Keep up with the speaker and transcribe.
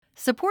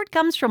Support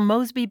comes from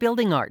Mosby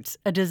Building Arts,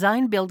 a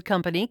design-build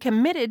company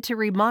committed to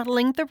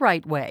remodeling the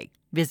right way.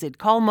 Visit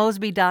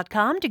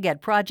callmosby.com to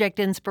get project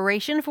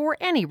inspiration for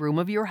any room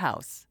of your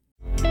house.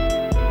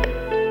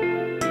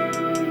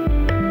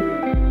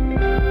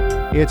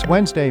 It's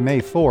Wednesday,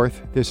 May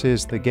 4th. This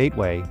is The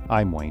Gateway.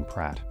 I'm Wayne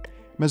Pratt.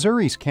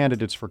 Missouri's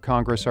candidates for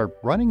Congress are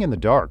running in the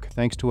dark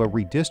thanks to a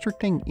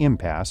redistricting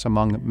impasse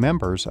among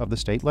members of the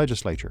state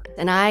legislature.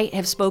 And I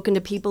have spoken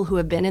to people who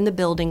have been in the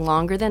building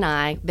longer than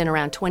I, been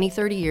around 20,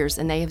 30 years,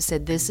 and they have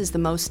said this is the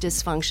most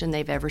dysfunction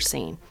they've ever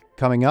seen.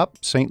 Coming up,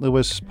 St.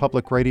 Louis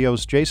Public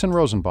Radio's Jason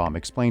Rosenbaum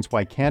explains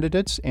why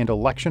candidates and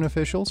election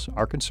officials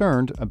are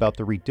concerned about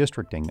the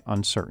redistricting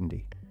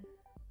uncertainty.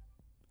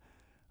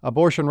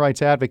 Abortion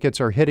rights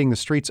advocates are hitting the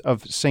streets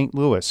of St.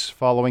 Louis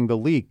following the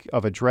leak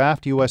of a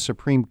draft U.S.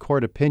 Supreme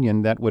Court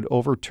opinion that would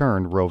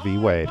overturn Roe v.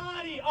 Wade. Our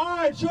body,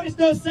 our choice,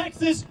 no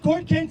sexist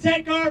court can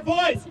take our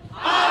voice.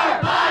 Our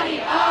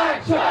body, our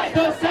choice,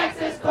 no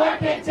sexist court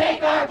can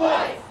take our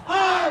voice.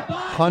 Our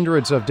body.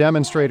 Hundreds of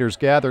demonstrators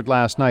gathered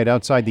last night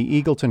outside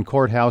the Eagleton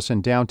Courthouse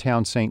in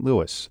downtown St.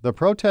 Louis. The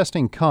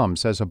protesting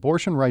comes as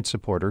abortion rights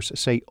supporters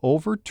say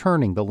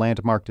overturning the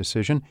landmark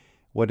decision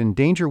would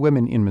endanger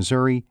women in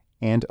Missouri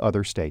and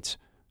other states.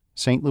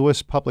 St.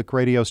 Louis Public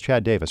Radio's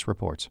Chad Davis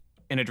reports.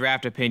 In a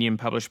draft opinion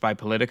published by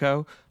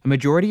Politico, a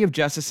majority of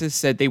justices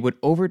said they would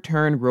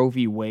overturn Roe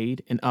v.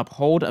 Wade and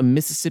uphold a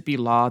Mississippi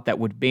law that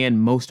would ban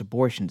most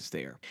abortions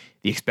there.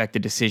 The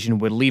expected decision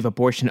would leave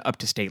abortion up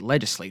to state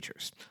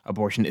legislatures.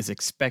 Abortion is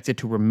expected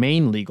to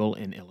remain legal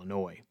in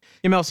Illinois.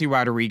 MLC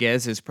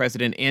Rodriguez is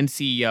president and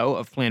CEO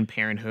of Planned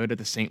Parenthood of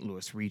the St.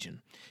 Louis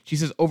region. She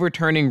says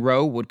overturning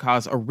Roe would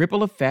cause a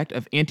ripple effect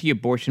of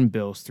anti-abortion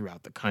bills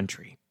throughout the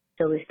country.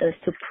 So if the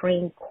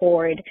Supreme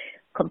Court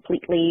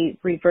completely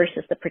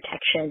reverses the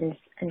protections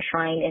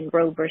enshrined in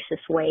Roe versus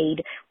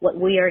Wade, what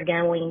we are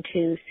going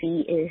to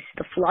see is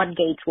the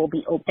floodgates will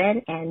be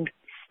open and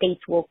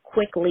states will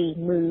quickly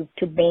move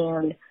to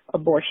ban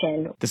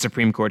abortion. The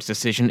Supreme Court's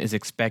decision is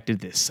expected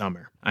this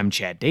summer. I'm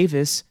Chad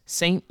Davis,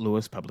 St.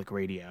 Louis Public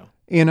Radio.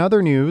 In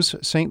other news,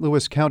 St.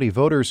 Louis County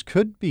voters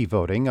could be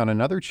voting on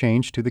another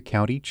change to the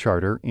county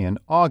charter in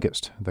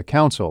August. The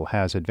council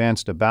has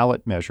advanced a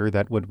ballot measure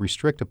that would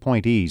restrict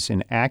appointees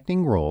in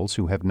acting roles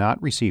who have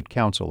not received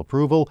council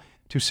approval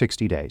to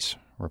 60 days.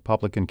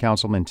 Republican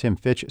Councilman Tim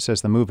Fitch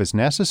says the move is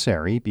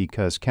necessary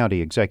because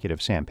County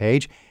Executive Sam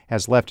Page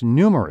has left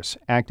numerous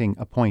acting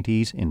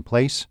appointees in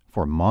place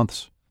for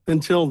months.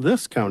 Until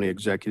this county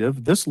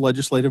executive, this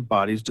legislative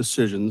body's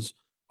decisions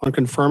on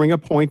confirming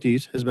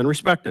appointees has been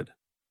respected.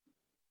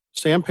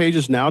 Sam Page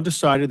has now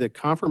decided that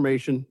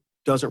confirmation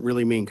doesn't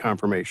really mean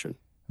confirmation.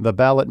 The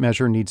ballot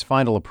measure needs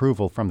final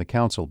approval from the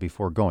council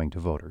before going to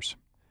voters.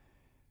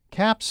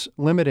 Caps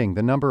limiting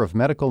the number of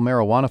medical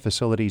marijuana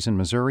facilities in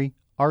Missouri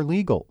are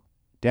legal.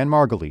 Dan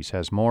Margulies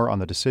has more on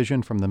the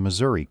decision from the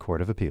Missouri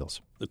Court of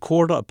Appeals. The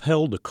court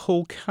upheld a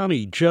Cole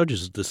County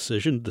judge's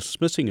decision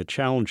dismissing a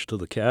challenge to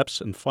the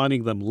caps and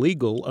finding them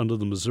legal under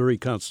the Missouri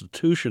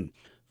Constitution.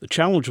 The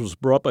challenge was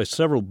brought by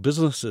several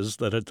businesses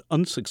that had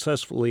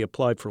unsuccessfully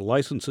applied for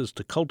licenses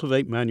to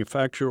cultivate,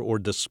 manufacture, or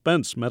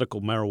dispense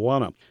medical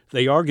marijuana.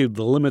 They argued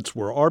the limits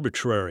were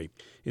arbitrary.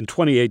 In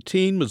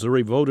 2018,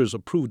 Missouri voters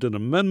approved an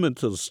amendment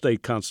to the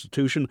state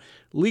constitution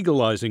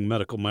legalizing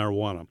medical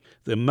marijuana.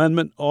 The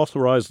amendment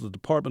authorized the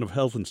Department of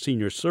Health and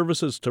Senior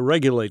Services to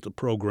regulate the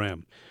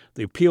program.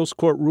 The appeals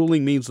court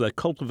ruling means that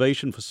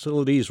cultivation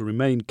facilities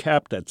remain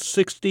capped at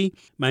 60,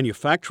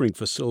 manufacturing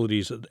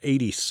facilities at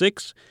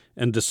 86,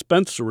 and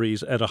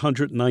dispensaries at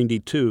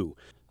 192.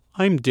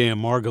 I'm Dan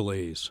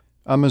Margulies.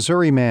 A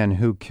Missouri man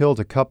who killed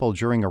a couple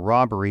during a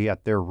robbery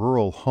at their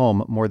rural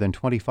home more than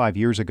 25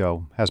 years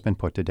ago has been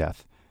put to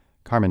death.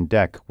 Carmen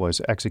Deck was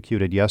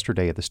executed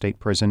yesterday at the state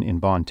prison in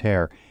Bonne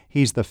Terre.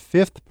 He's the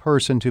fifth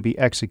person to be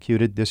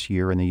executed this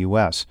year in the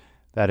U.S.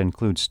 That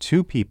includes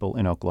 2 people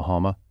in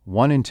Oklahoma,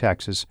 1 in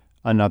Texas,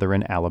 another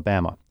in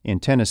Alabama. In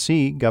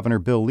Tennessee, Governor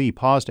Bill Lee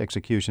paused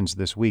executions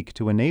this week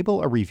to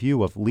enable a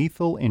review of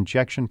lethal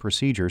injection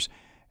procedures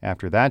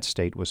after that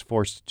state was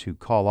forced to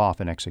call off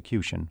an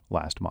execution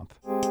last month.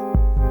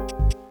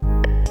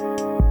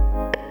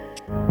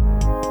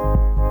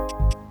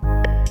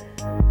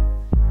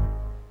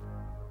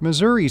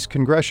 Missouri's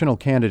congressional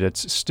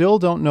candidates still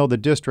don't know the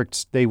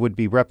districts they would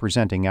be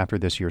representing after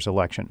this year's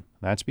election.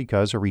 That's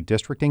because a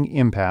redistricting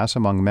impasse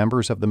among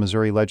members of the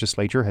Missouri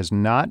legislature has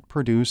not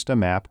produced a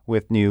map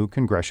with new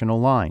congressional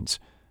lines.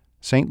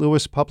 St.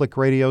 Louis Public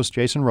Radio's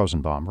Jason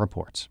Rosenbaum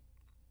reports.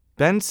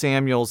 Ben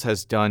Samuels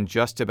has done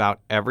just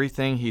about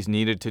everything he's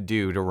needed to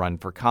do to run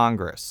for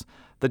Congress.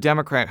 The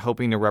Democrat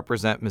hoping to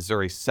represent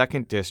Missouri's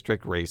 2nd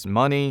District raised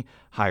money,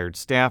 hired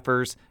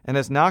staffers, and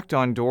has knocked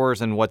on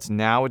doors in what's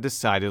now a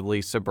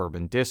decidedly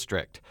suburban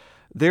district.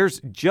 There's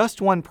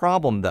just one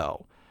problem,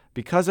 though.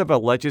 Because of a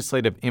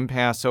legislative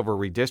impasse over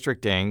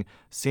redistricting,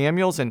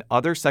 Samuels and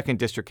other 2nd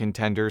District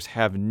contenders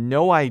have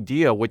no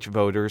idea which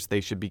voters they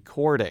should be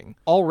courting.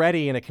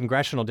 Already in a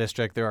congressional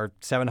district, there are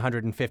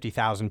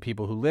 750,000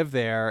 people who live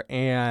there,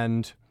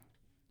 and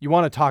you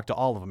want to talk to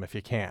all of them if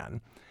you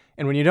can.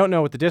 And when you don't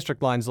know what the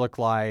district lines look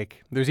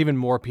like, there's even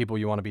more people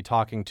you want to be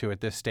talking to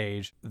at this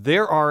stage.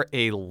 There are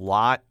a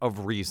lot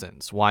of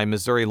reasons why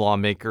Missouri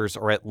lawmakers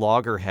are at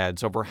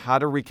loggerheads over how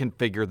to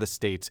reconfigure the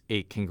state's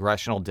 8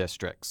 congressional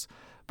districts.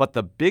 But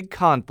the big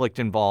conflict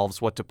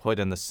involves what to put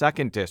in the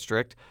 2nd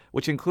District,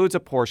 which includes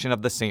a portion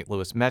of the St.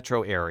 Louis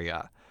metro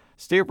area.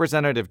 State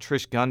Representative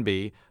Trish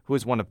Gunby, who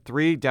is one of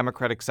 3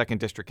 Democratic 2nd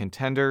District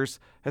contenders,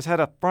 has had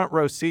a front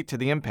row seat to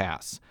the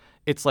impasse.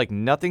 It's like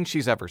nothing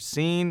she's ever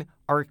seen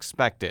or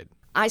expected.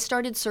 I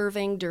started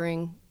serving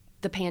during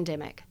the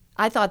pandemic.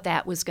 I thought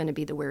that was going to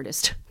be the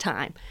weirdest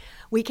time.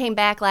 We came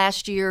back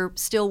last year,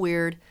 still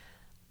weird.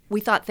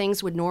 We thought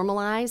things would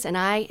normalize, and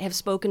I have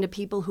spoken to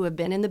people who have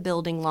been in the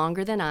building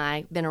longer than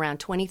I, been around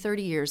 20,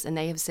 30 years, and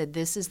they have said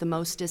this is the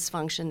most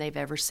dysfunction they've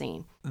ever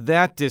seen.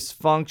 That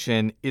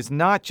dysfunction is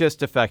not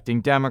just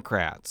affecting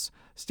Democrats.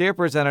 State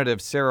Representative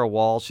Sarah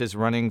Walsh is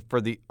running for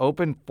the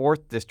open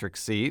 4th District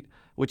seat,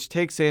 which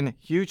takes in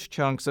huge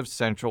chunks of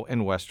central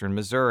and western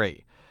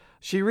Missouri.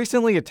 She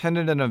recently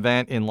attended an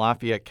event in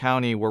Lafayette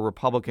County where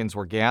Republicans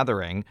were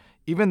gathering,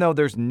 even though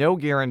there's no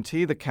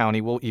guarantee the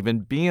county will even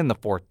be in the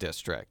 4th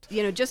District.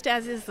 You know, just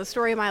as is the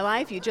story of my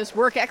life, you just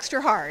work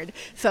extra hard.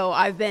 So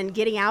I've been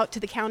getting out to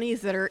the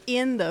counties that are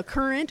in the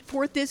current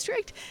 4th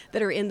District,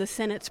 that are in the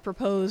Senate's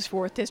proposed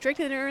 4th District,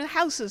 and are in the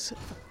House's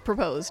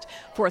proposed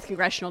 4th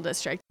Congressional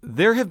District.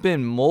 There have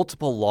been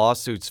multiple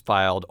lawsuits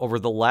filed over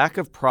the lack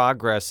of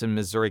progress in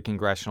Missouri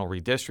congressional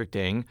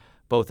redistricting,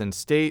 both in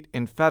state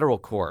and federal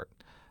court.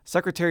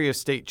 Secretary of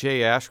State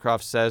Jay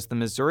Ashcroft says the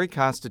Missouri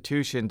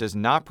Constitution does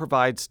not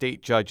provide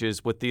state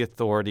judges with the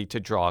authority to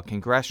draw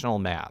congressional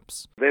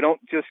maps. They don't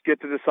just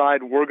get to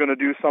decide we're going to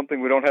do something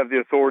we don't have the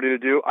authority to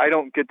do. I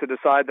don't get to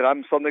decide that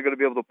I'm suddenly going to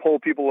be able to pull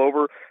people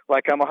over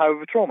like I'm a highway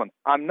patrolman.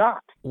 I'm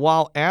not.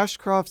 While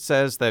Ashcroft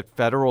says that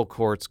federal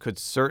courts could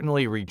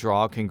certainly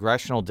redraw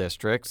congressional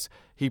districts,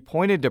 he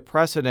pointed to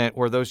precedent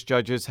where those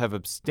judges have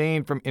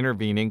abstained from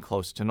intervening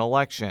close to an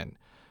election.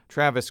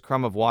 Travis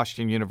Crum of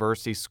Washington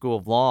University School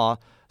of Law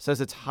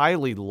says it's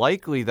highly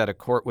likely that a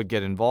court would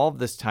get involved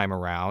this time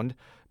around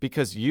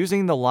because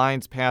using the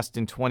lines passed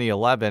in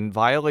 2011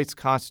 violates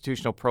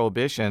constitutional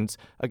prohibitions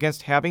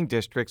against having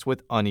districts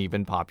with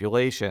uneven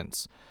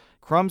populations.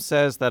 Crum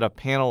says that a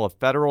panel of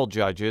federal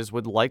judges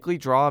would likely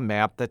draw a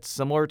map that's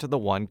similar to the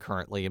one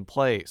currently in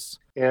place.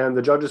 And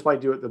the judges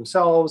might do it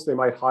themselves. They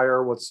might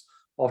hire what's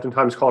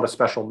oftentimes called a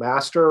special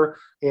master.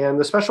 And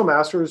the special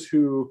masters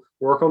who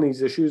work on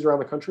these issues around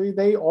the country,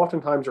 they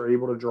oftentimes are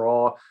able to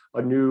draw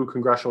a new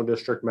congressional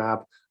district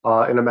map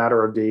in a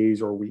matter of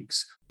days or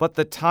weeks. But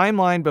the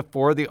timeline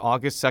before the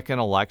August 2nd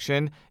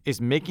election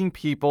is making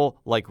people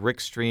like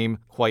Rick Stream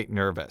quite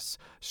nervous.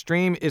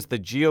 Stream is the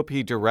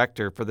GOP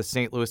director for the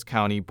St. Louis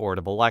County Board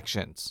of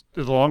Elections.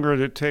 The longer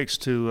it takes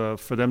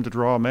for them to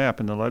draw a map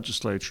in the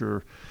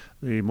legislature,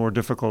 the more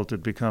difficult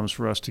it becomes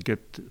for us to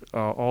get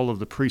all of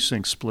the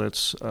precinct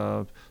splits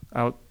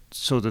out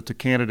so that the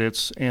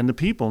candidates and the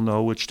people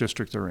know which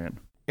district they're in.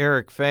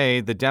 Eric Fay,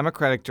 the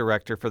Democratic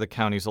director for the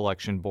county's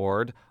election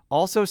board,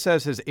 also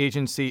says his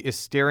agency is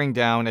staring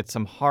down at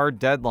some hard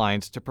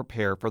deadlines to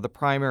prepare for the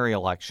primary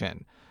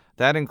election.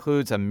 That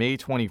includes a May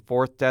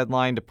 24th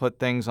deadline to put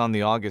things on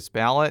the August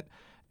ballot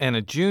and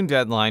a June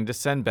deadline to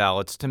send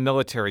ballots to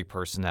military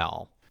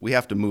personnel. We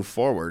have to move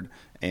forward,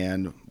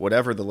 and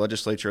whatever the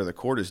legislature or the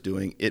court is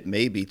doing, it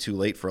may be too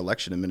late for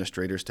election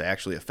administrators to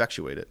actually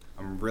effectuate it.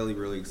 I'm really,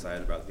 really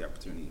excited about the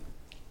opportunity.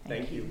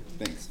 Thank you.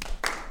 Thanks.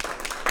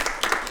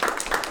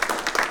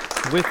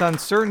 With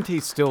uncertainty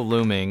still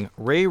looming,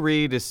 Ray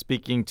Reed is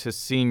speaking to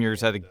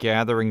seniors at a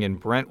gathering in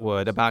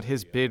Brentwood about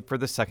his bid for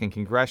the 2nd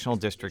Congressional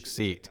District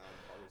seat.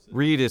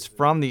 Reed is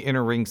from the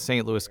inner ring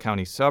St. Louis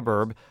County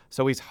suburb,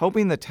 so he's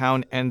hoping the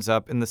town ends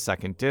up in the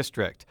 2nd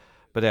District.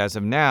 But as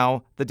of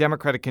now, the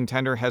Democratic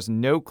contender has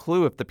no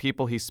clue if the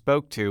people he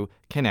spoke to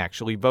can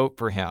actually vote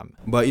for him.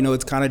 But,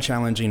 it's kind of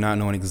challenging not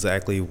knowing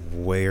exactly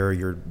where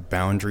your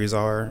boundaries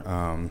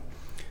are.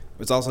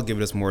 It's also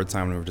given us more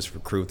time to just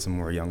recruit some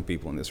more young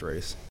people in this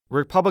race.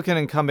 Republican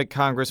incumbent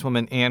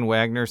Congresswoman Ann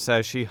Wagner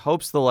says she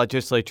hopes the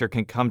legislature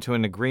can come to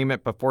an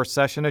agreement before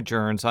session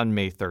adjourns on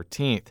May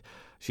 13th.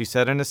 She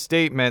said in a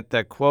statement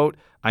that, quote,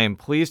 "I am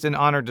pleased and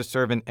honored to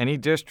serve in any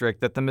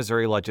district that the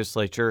Missouri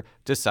legislature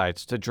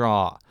decides to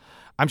draw."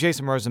 I'm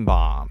Jason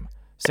Rosenbaum,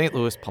 St.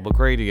 Louis Public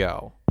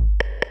Radio.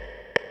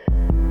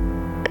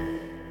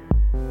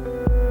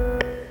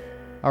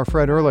 Our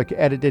Fred Ehrlich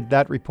edited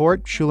that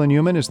report. Shula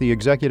Newman is the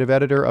executive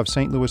editor of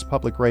St. Louis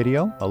Public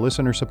Radio, a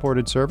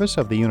listener-supported service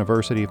of the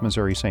University of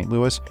Missouri St.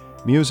 Louis.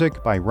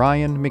 Music by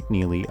Ryan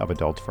McNeely of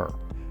Adult Fur.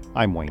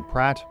 I'm Wayne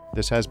Pratt.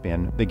 This has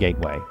been The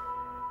Gateway.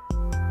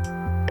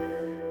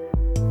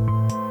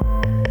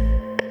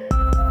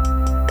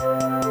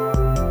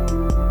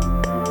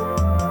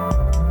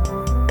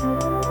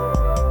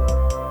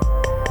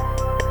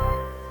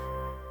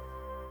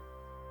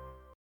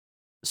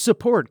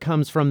 Support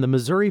comes from the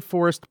Missouri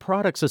Forest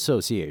Products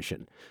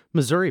Association.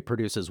 Missouri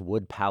produces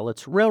wood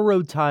pallets,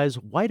 railroad ties,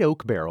 white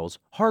oak barrels,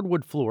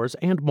 hardwood floors,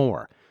 and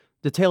more.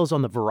 Details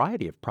on the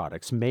variety of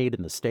products made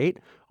in the state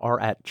are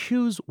at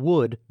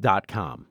choosewood.com.